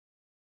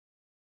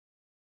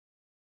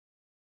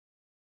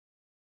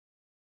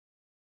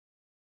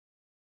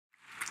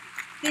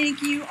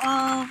Thank you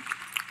all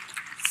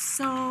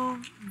so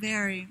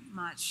very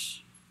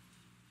much.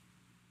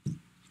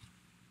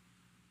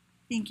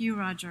 Thank you,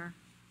 Roger.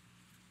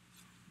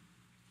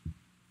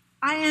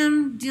 I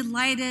am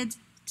delighted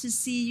to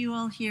see you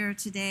all here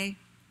today.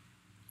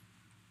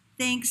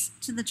 Thanks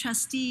to the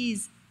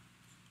trustees,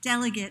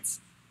 delegates,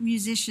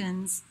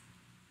 musicians,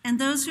 and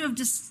those who have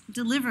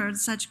delivered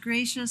such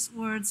gracious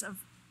words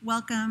of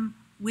welcome,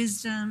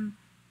 wisdom,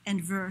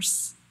 and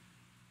verse.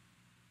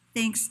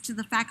 Thanks to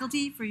the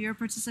faculty for your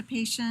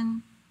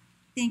participation.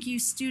 Thank you,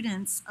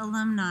 students,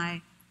 alumni,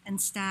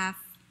 and staff.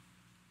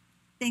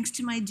 Thanks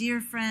to my dear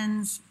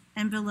friends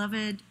and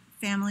beloved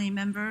family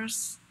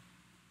members.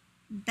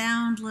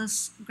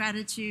 Boundless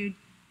gratitude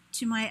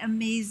to my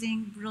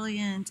amazing,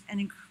 brilliant, and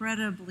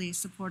incredibly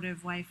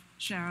supportive wife,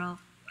 Cheryl.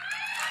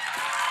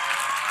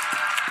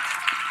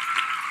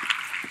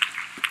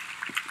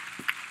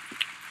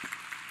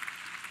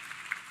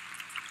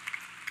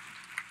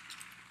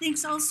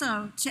 Thanks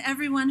also to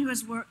everyone who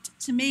has worked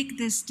to make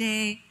this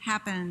day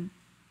happen,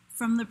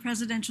 from the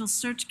Presidential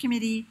Search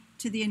Committee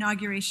to the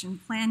Inauguration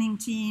Planning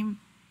Team.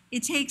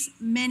 It takes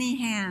many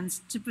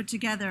hands to put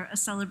together a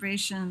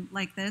celebration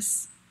like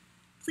this.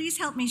 Please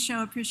help me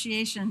show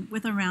appreciation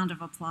with a round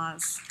of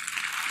applause.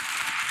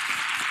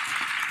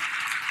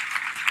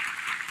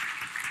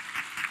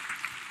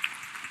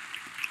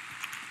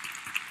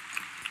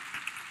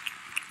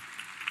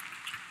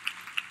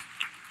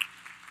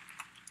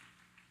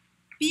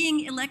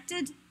 Being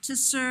elected to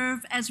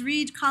serve as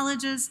Reed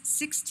College's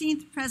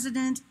 16th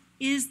president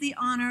is the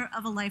honor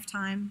of a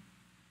lifetime.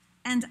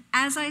 And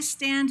as I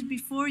stand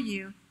before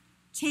you,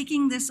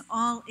 taking this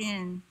all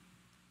in,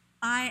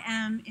 I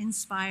am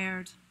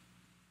inspired.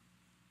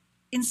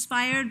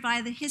 Inspired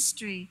by the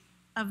history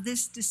of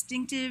this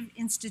distinctive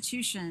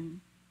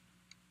institution,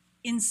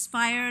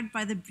 inspired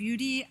by the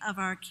beauty of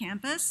our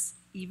campus,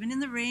 even in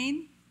the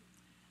rain,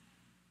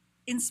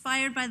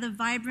 inspired by the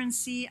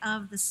vibrancy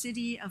of the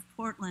city of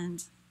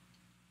Portland,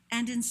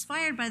 and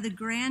inspired by the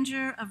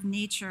grandeur of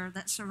nature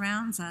that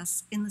surrounds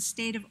us in the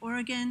state of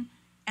Oregon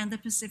and the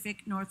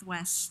Pacific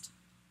Northwest.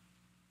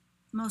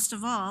 Most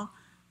of all,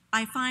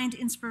 I find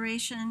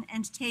inspiration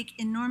and take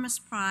enormous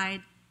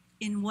pride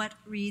in what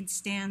Reed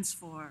stands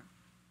for: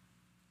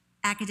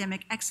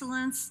 academic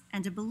excellence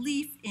and a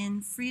belief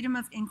in freedom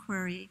of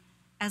inquiry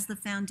as the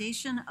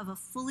foundation of a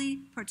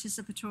fully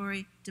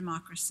participatory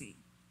democracy.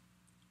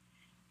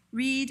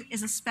 Reed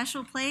is a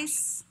special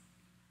place,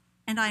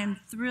 and I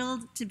am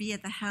thrilled to be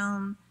at the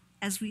helm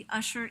as we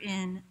usher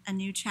in a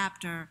new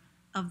chapter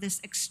of this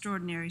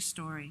extraordinary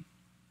story.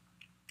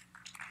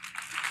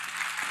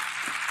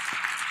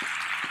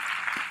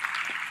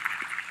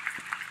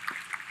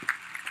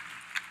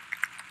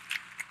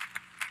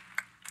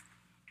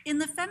 In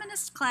the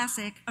feminist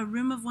classic, A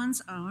Room of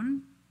One's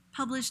Own,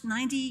 published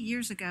 90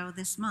 years ago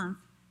this month,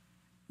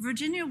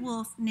 Virginia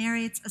Woolf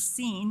narrates a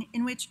scene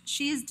in which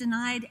she is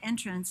denied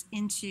entrance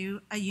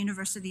into a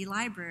university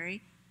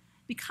library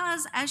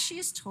because, as she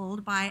is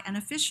told by an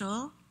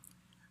official,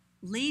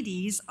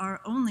 ladies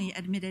are only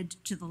admitted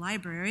to the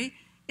library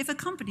if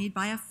accompanied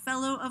by a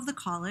fellow of the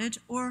college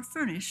or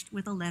furnished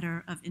with a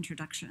letter of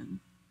introduction.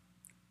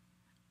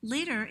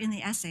 Later in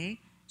the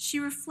essay, she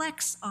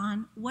reflects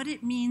on what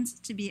it means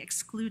to be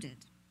excluded.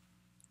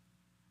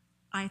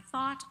 I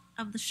thought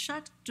of the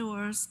shut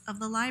doors of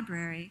the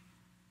library,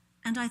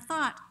 and I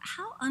thought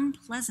how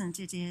unpleasant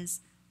it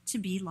is to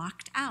be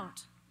locked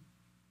out.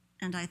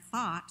 And I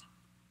thought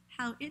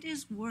how it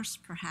is worse,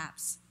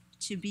 perhaps,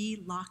 to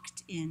be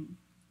locked in.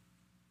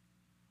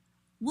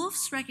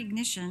 Woolf's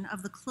recognition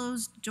of the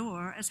closed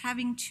door as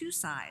having two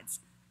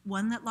sides,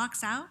 one that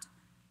locks out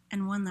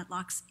and one that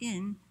locks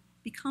in,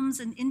 becomes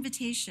an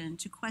invitation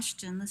to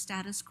question the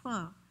status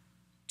quo,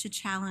 to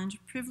challenge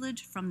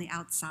privilege from the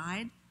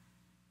outside,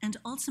 and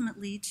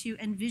ultimately to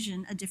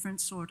envision a different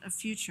sort of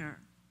future.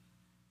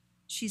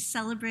 She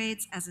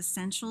celebrates as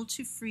essential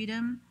to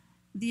freedom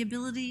the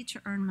ability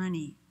to earn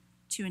money,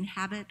 to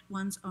inhabit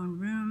one's own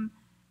room,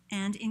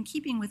 and in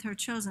keeping with her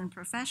chosen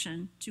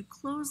profession, to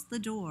close the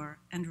door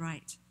and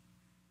write.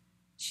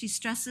 She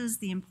stresses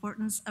the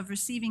importance of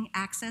receiving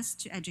access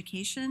to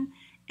education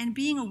and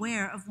being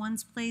aware of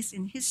one's place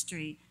in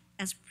history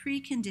as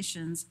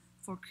preconditions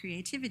for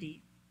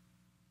creativity.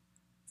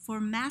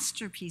 For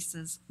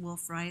masterpieces,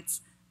 Woolf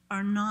writes,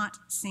 are not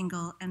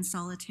single and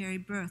solitary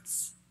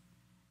births.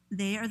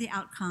 They are the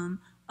outcome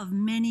of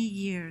many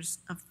years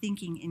of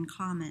thinking in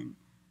common,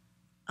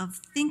 of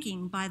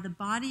thinking by the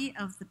body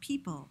of the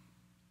people,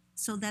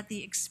 so that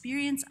the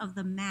experience of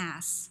the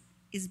mass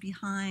is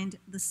behind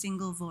the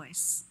single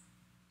voice.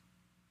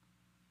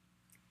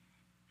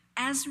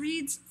 As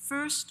Reed's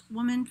first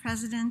woman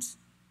president,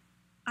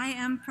 I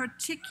am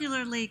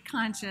particularly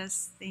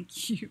conscious,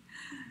 thank you,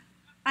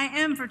 I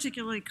am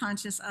particularly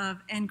conscious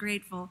of and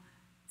grateful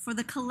for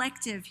the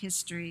collective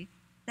history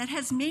that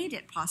has made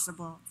it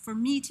possible for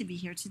me to be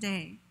here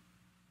today.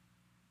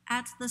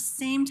 At the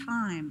same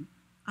time,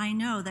 I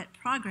know that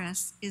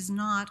progress is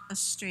not a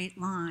straight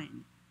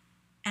line,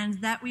 and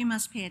that we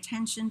must pay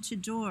attention to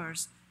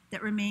doors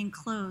that remain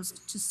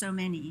closed to so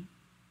many.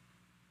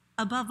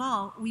 Above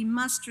all, we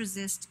must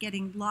resist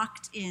getting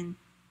locked in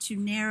to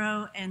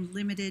narrow and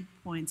limited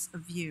points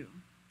of view.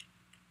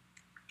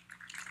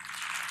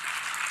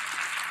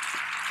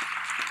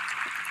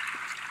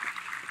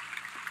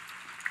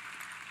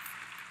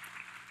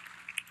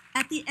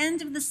 At the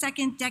end of the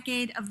second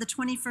decade of the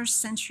 21st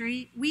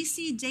century, we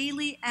see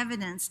daily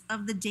evidence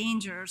of the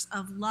dangers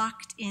of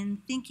locked-in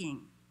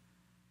thinking.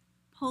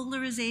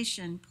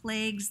 Polarization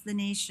plagues the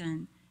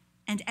nation,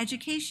 and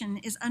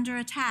education is under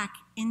attack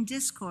in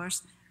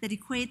discourse that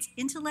equates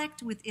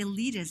intellect with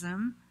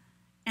elitism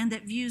and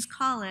that views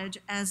college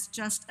as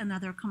just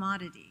another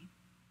commodity.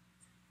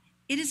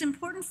 It is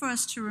important for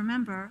us to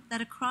remember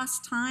that across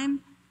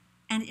time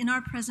and in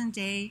our present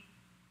day,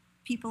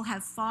 people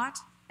have fought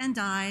and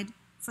died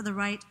for the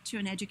right to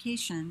an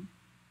education.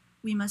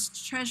 We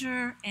must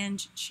treasure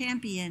and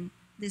champion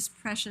this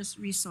precious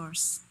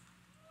resource.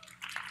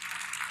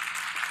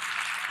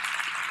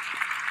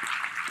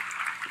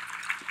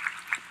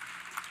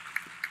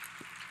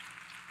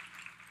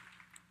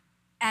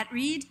 At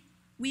Reed,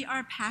 we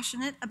are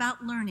passionate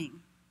about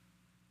learning.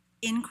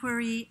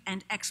 Inquiry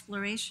and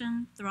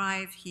exploration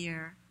thrive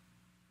here.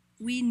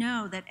 We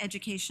know that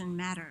education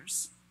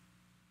matters.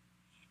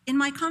 In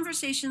my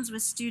conversations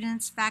with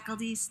students,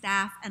 faculty,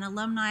 staff, and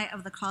alumni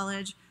of the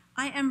college,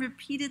 I am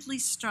repeatedly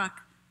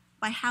struck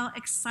by how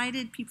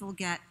excited people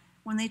get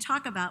when they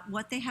talk about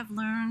what they have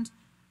learned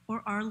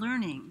or are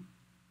learning.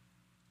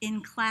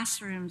 In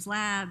classrooms,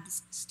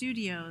 labs,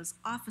 studios,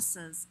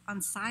 offices,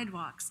 on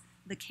sidewalks,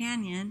 the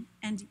canyon,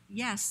 and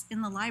yes,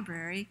 in the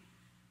library,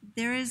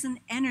 there is an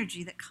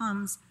energy that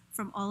comes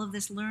from all of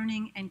this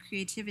learning and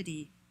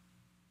creativity.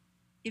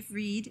 If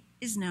Reed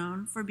is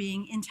known for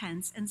being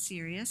intense and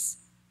serious,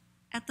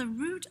 at the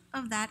root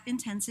of that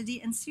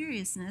intensity and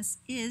seriousness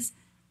is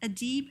a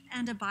deep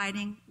and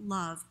abiding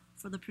love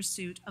for the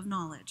pursuit of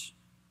knowledge.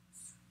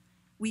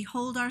 We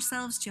hold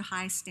ourselves to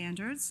high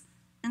standards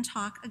and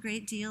talk a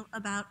great deal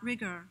about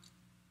rigor,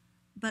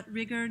 but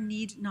rigor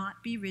need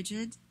not be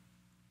rigid.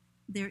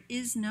 There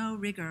is no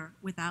rigor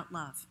without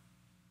love.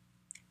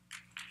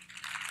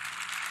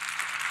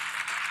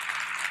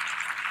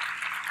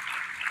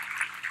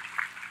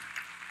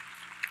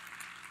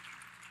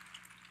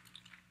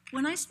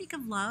 When I speak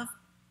of love,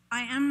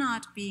 I am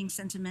not being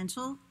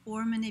sentimental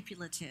or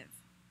manipulative.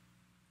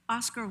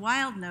 Oscar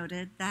Wilde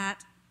noted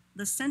that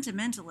the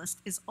sentimentalist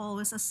is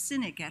always a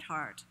cynic at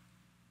heart.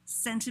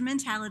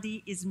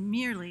 Sentimentality is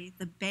merely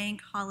the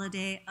bank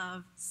holiday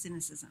of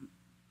cynicism.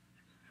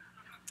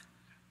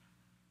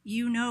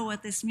 You know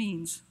what this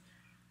means.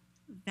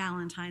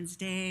 Valentine's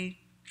Day,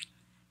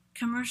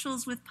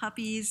 commercials with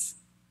puppies,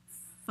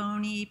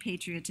 phony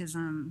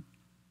patriotism.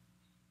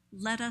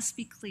 Let us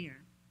be clear.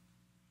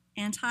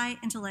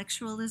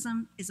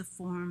 Anti-intellectualism is a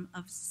form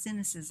of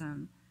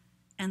cynicism,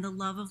 and the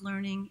love of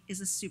learning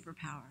is a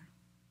superpower.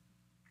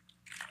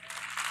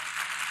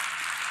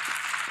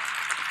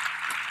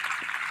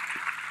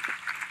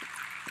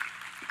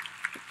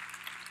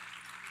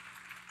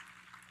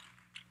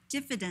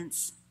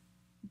 Diffidence,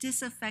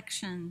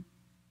 disaffection,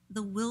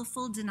 the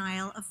willful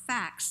denial of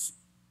facts,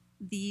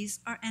 these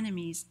are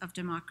enemies of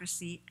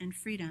democracy and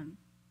freedom.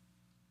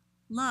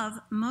 Love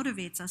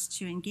motivates us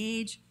to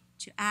engage,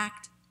 to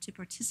act, to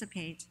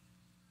participate.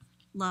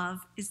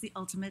 Love is the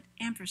ultimate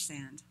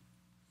ampersand.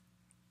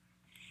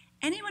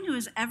 Anyone who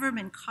has ever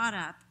been caught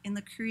up in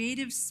the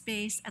creative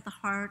space at the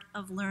heart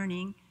of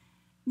learning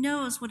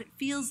knows what it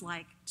feels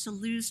like to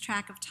lose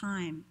track of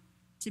time,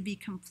 to be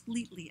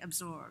completely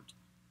absorbed,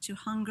 to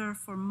hunger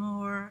for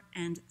more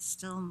and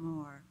still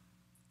more.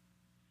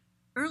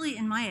 Early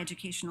in my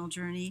educational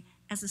journey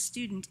as a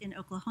student in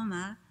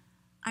Oklahoma,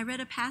 I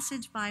read a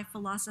passage by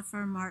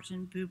philosopher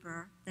Martin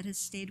Buber that has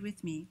stayed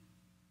with me.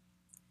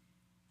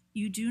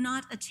 You do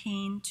not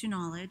attain to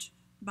knowledge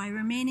by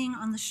remaining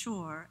on the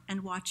shore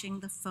and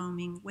watching the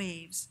foaming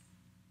waves.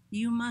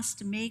 You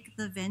must make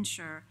the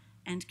venture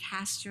and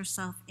cast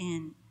yourself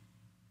in.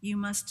 You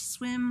must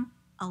swim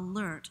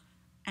alert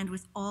and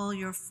with all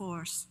your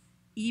force,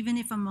 even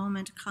if a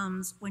moment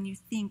comes when you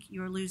think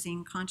you're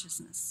losing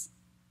consciousness.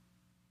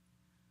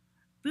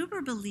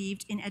 Buber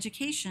believed in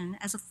education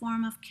as a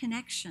form of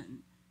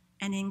connection,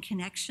 and in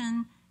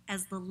connection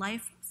as the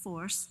life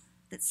force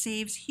that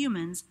saves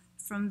humans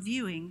from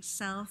viewing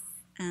self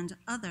and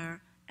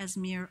other as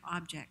mere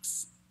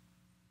objects.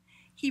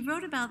 He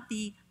wrote about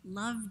the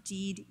love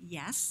deed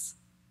yes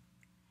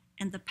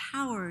and the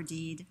power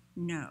deed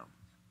no,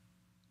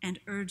 and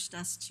urged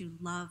us to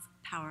love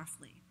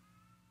powerfully.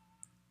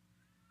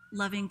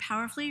 Loving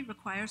powerfully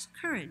requires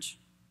courage.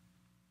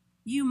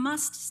 You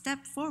must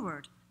step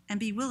forward and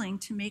be willing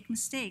to make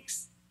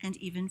mistakes and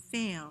even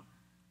fail,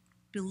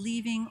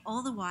 believing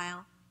all the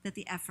while that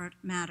the effort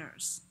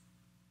matters.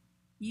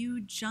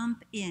 You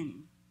jump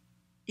in,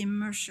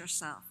 immerse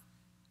yourself.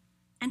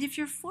 And if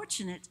you're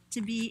fortunate to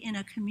be in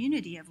a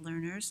community of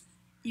learners,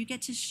 you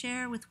get to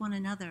share with one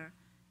another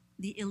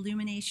the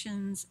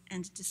illuminations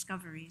and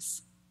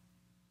discoveries.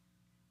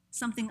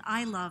 Something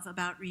I love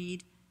about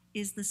Reed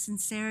is the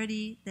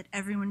sincerity that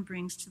everyone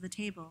brings to the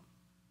table.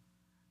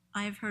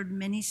 I have heard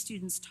many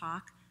students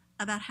talk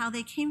about how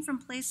they came from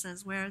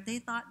places where they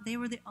thought they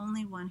were the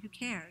only one who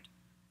cared,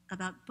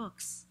 about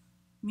books,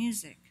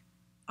 music,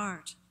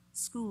 art,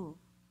 school.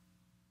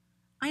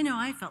 I know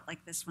I felt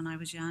like this when I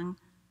was young.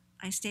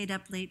 I stayed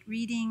up late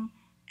reading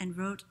and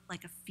wrote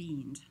like a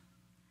fiend.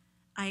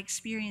 I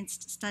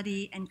experienced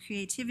study and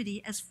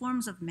creativity as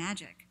forms of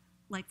magic,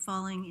 like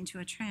falling into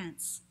a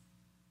trance.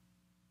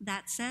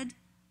 That said,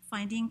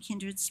 finding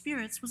kindred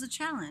spirits was a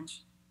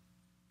challenge.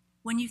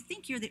 When you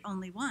think you're the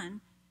only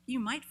one, you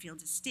might feel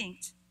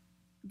distinct,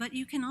 but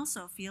you can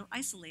also feel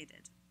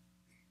isolated.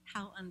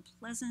 How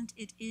unpleasant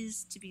it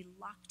is to be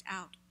locked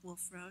out,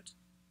 Woolf wrote.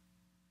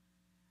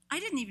 I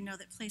didn't even know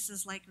that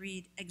places like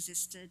Reed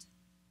existed.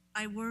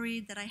 I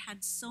worried that I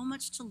had so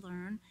much to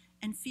learn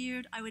and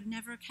feared I would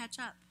never catch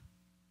up.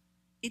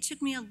 It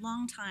took me a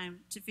long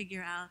time to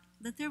figure out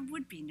that there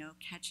would be no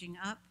catching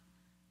up.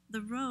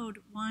 The road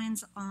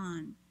winds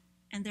on,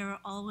 and there are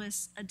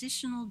always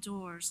additional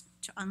doors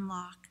to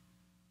unlock,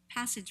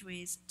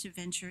 passageways to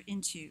venture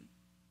into.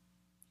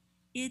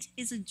 It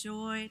is a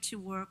joy to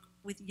work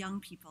with young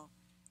people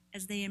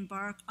as they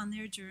embark on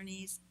their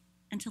journeys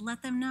and to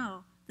let them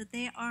know that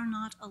they are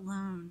not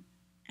alone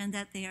and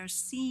that they are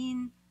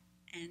seen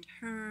and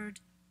heard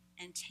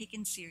and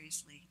taken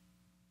seriously.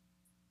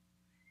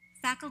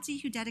 Faculty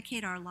who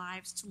dedicate our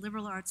lives to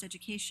liberal arts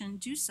education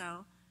do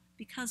so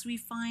because we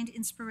find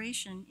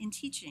inspiration in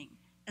teaching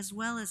as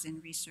well as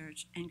in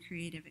research and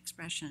creative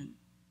expression.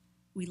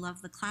 We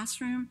love the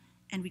classroom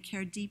and we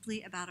care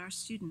deeply about our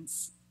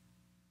students.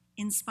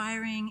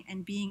 Inspiring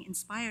and being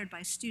inspired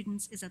by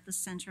students is at the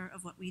center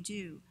of what we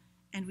do,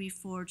 and we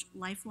forge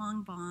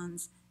lifelong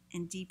bonds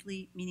and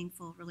deeply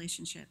meaningful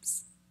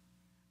relationships.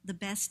 The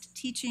best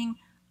teaching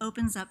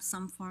opens up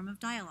some form of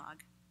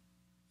dialogue.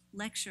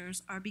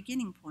 Lectures are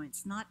beginning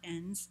points, not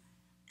ends,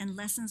 and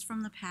lessons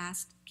from the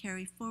past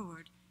carry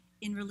forward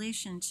in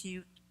relation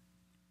to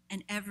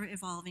an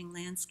ever-evolving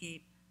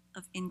landscape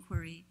of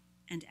inquiry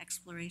and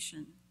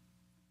exploration.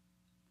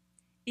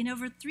 In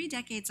over 3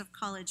 decades of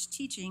college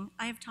teaching,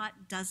 I have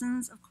taught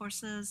dozens of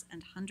courses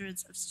and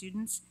hundreds of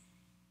students.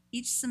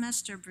 Each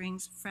semester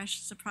brings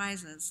fresh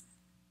surprises.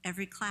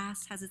 Every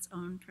class has its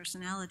own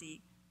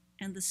personality,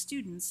 and the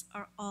students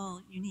are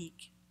all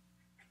unique.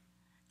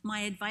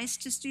 My advice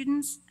to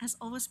students has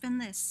always been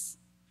this: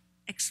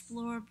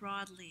 explore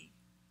broadly,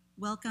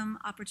 welcome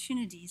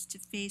opportunities to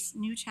face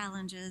new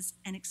challenges,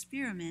 and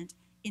experiment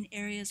in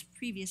areas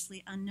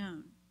previously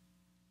unknown.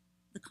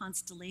 The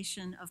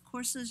constellation of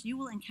courses you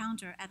will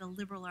encounter at a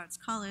liberal arts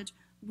college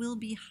will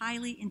be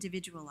highly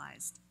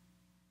individualized.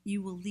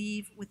 You will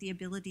leave with the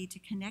ability to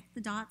connect the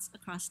dots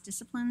across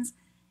disciplines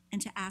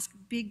and to ask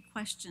big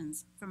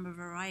questions from a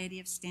variety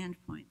of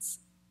standpoints.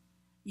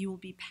 You will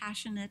be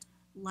passionate,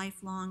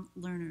 lifelong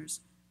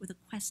learners with a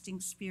questing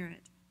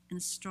spirit and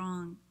a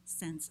strong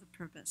sense of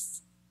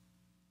purpose.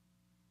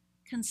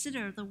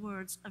 Consider the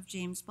words of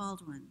James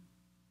Baldwin.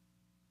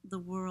 The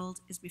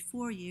world is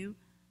before you,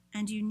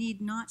 and you need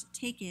not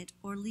take it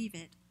or leave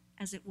it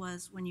as it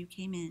was when you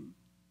came in.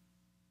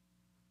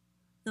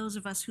 Those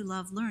of us who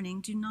love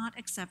learning do not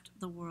accept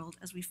the world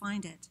as we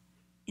find it.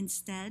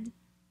 Instead,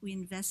 we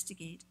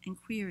investigate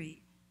and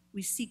query.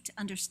 We seek to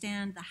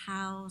understand the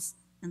hows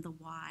and the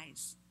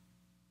whys.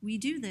 We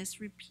do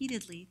this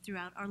repeatedly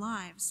throughout our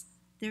lives.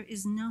 There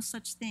is no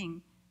such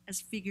thing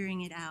as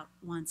figuring it out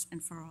once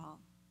and for all.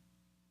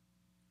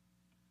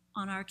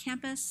 On our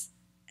campus,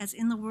 as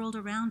in the world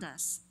around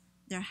us,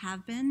 there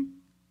have been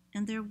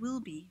and there will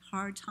be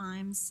hard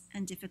times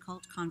and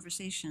difficult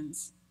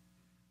conversations.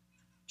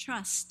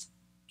 Trust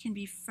can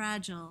be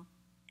fragile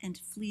and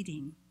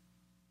fleeting.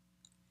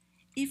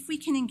 If we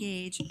can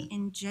engage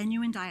in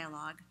genuine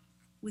dialogue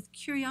with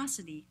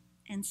curiosity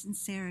and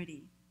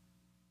sincerity,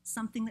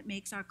 something that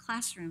makes our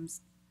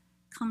classrooms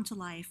come to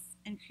life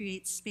and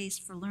create space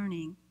for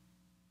learning,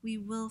 we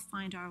will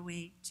find our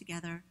way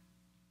together.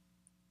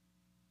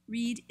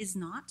 Reed is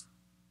not,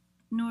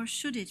 nor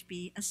should it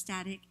be, a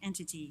static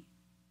entity.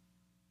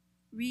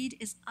 Reed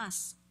is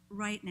us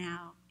right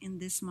now in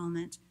this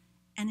moment,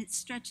 and it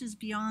stretches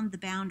beyond the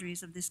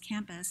boundaries of this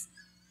campus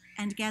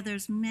and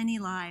gathers many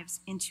lives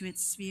into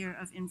its sphere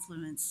of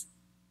influence.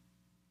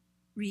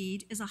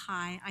 Reed is a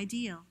high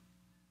ideal.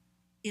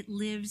 It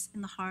lives in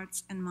the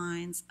hearts and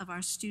minds of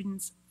our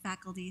students,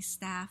 faculty,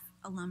 staff,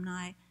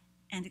 alumni,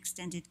 and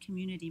extended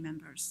community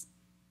members.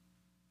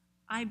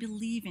 I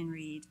believe in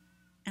Reed,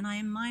 and I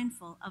am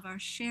mindful of our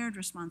shared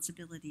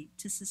responsibility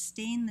to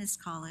sustain this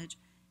college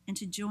and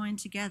to join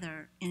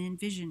together in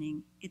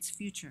envisioning its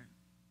future.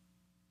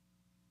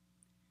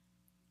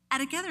 At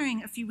a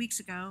gathering a few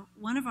weeks ago,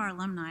 one of our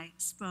alumni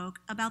spoke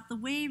about the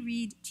way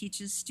Reed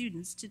teaches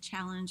students to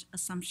challenge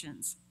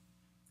assumptions.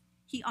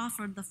 He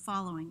offered the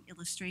following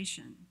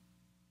illustration.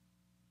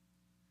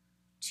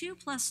 2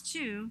 +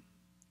 2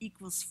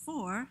 =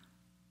 4,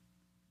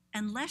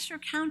 unless you're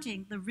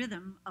counting the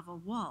rhythm of a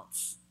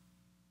waltz.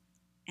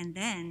 And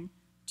then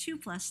 2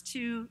 +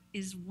 2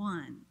 is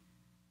 1.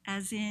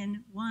 As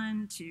in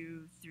 1,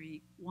 2,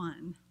 3,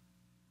 1.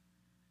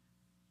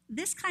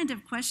 This kind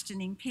of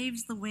questioning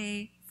paves the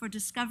way for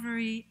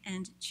discovery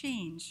and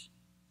change.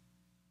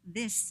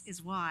 This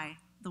is why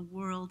the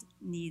world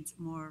needs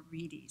more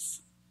Reedies.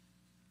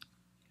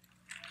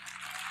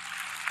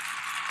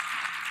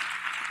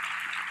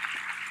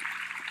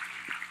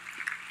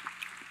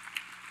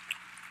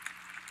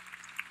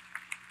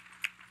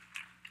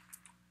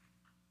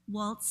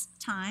 Walt's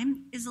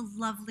time is a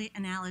lovely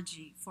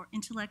analogy for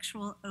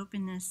intellectual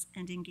openness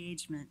and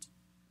engagement.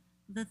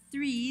 The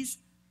threes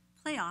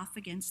play off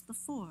against the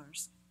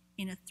fours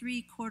in a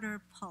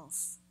three-quarter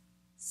pulse,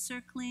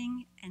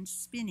 circling and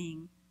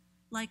spinning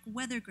like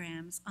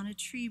weathergrams on a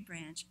tree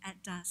branch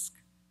at dusk,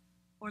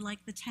 or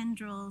like the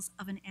tendrils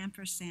of an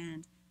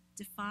ampersand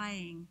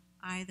defying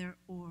either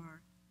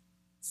or,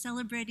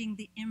 celebrating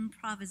the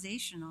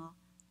improvisational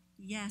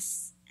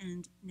yes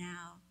and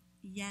now,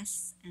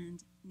 yes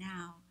and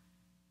now,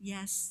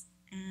 yes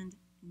and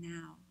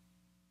now.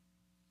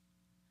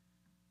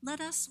 Let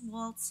us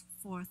waltz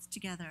forth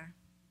together,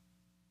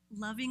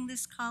 loving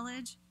this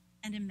college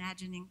and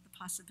imagining the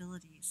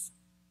possibilities.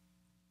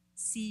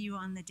 See you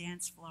on the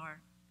dance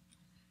floor.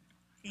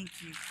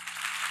 Thank you.